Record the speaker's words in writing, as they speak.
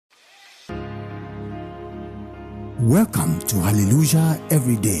Welcome to Hallelujah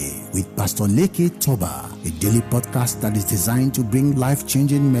Every Day with Pastor Leke Toba, a daily podcast that is designed to bring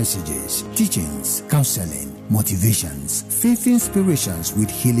life-changing messages, teachings, counseling, motivations, faith inspirations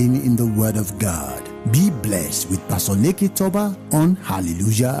with healing in the Word of God. Be blessed with Pastor Leke Toba on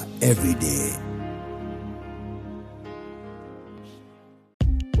Hallelujah Every Day.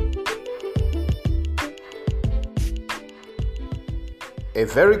 A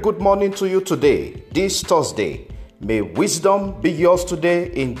very good morning to you today, this Thursday. May wisdom be yours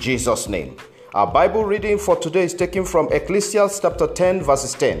today in Jesus' name. Our Bible reading for today is taken from Ecclesiastes chapter 10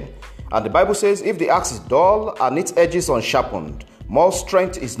 verses 10. And the Bible says, if the axe is dull and its edges unsharpened, more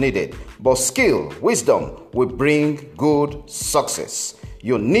strength is needed. But skill, wisdom will bring good success.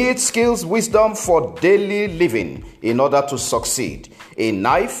 You need skills, wisdom for daily living in order to succeed. A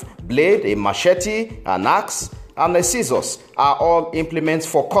knife, blade, a machete, an axe, and the scissors are all implements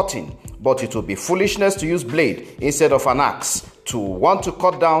for cutting, but it will be foolishness to use blade instead of an axe to want to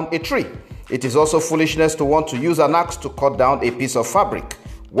cut down a tree. It is also foolishness to want to use an axe to cut down a piece of fabric.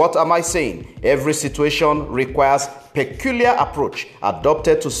 What am I saying? Every situation requires peculiar approach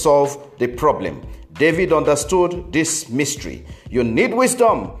adopted to solve the problem. David understood this mystery. You need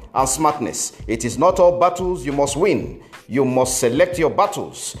wisdom and smartness. It is not all battles you must win. You must select your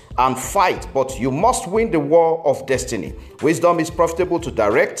battles and fight, but you must win the war of destiny. Wisdom is profitable to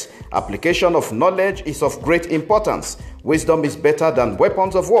direct. Application of knowledge is of great importance. Wisdom is better than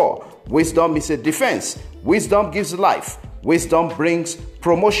weapons of war. Wisdom is a defense. Wisdom gives life. Wisdom brings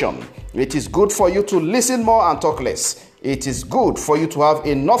promotion. It is good for you to listen more and talk less. It is good for you to have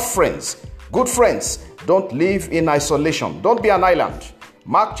enough friends. Good friends. Don't live in isolation. Don't be an island.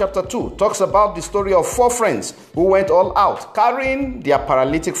 Mark chapter 2 talks about the story of 4 friends who went all out carrying their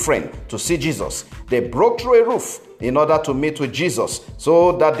paralytic friend to see Jesus. They broke through a roof in order to meet with Jesus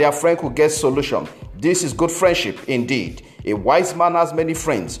so that their friend could get solution. This is good friendship indeed. A wise man has many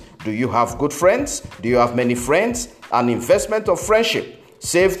friends. Do you have good friends? Do you have many friends? An investment of friendship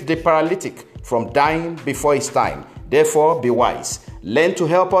saved the paralytic from dying before his time. Therefore, be wise. Learn to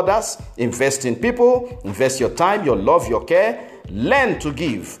help others. Invest in people. Invest your time, your love, your care. Learn to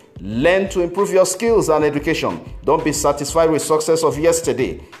give. Learn to improve your skills and education. Don't be satisfied with success of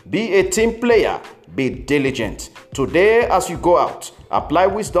yesterday. Be a team player. Be diligent. Today, as you go out, apply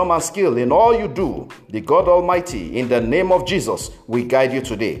wisdom and skill in all you do. The God Almighty, in the name of Jesus, will guide you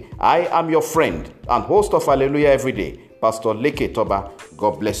today. I am your friend and host of Hallelujah Every Day, Pastor Leke Toba.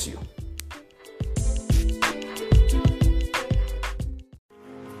 God bless you.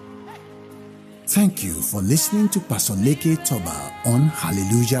 Thank you for listening to Pastor Leke Toba on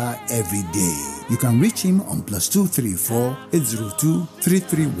Hallelujah Every Day. You can reach him on +234 802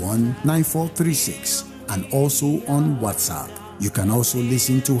 331 9436 and also on WhatsApp. You can also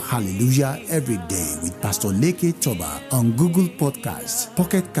listen to Hallelujah Every Day with Pastor Leke Toba on Google Podcasts,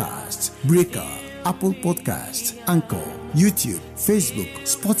 Pocket Casts, Breaker, Apple Podcasts, Anchor, YouTube, Facebook,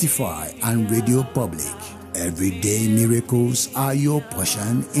 Spotify, and Radio Public. Everyday miracles are your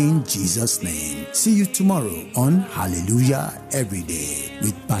portion in Jesus' name. See you tomorrow on Hallelujah Every Day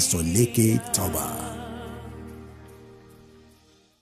with Pastor Leke Toba.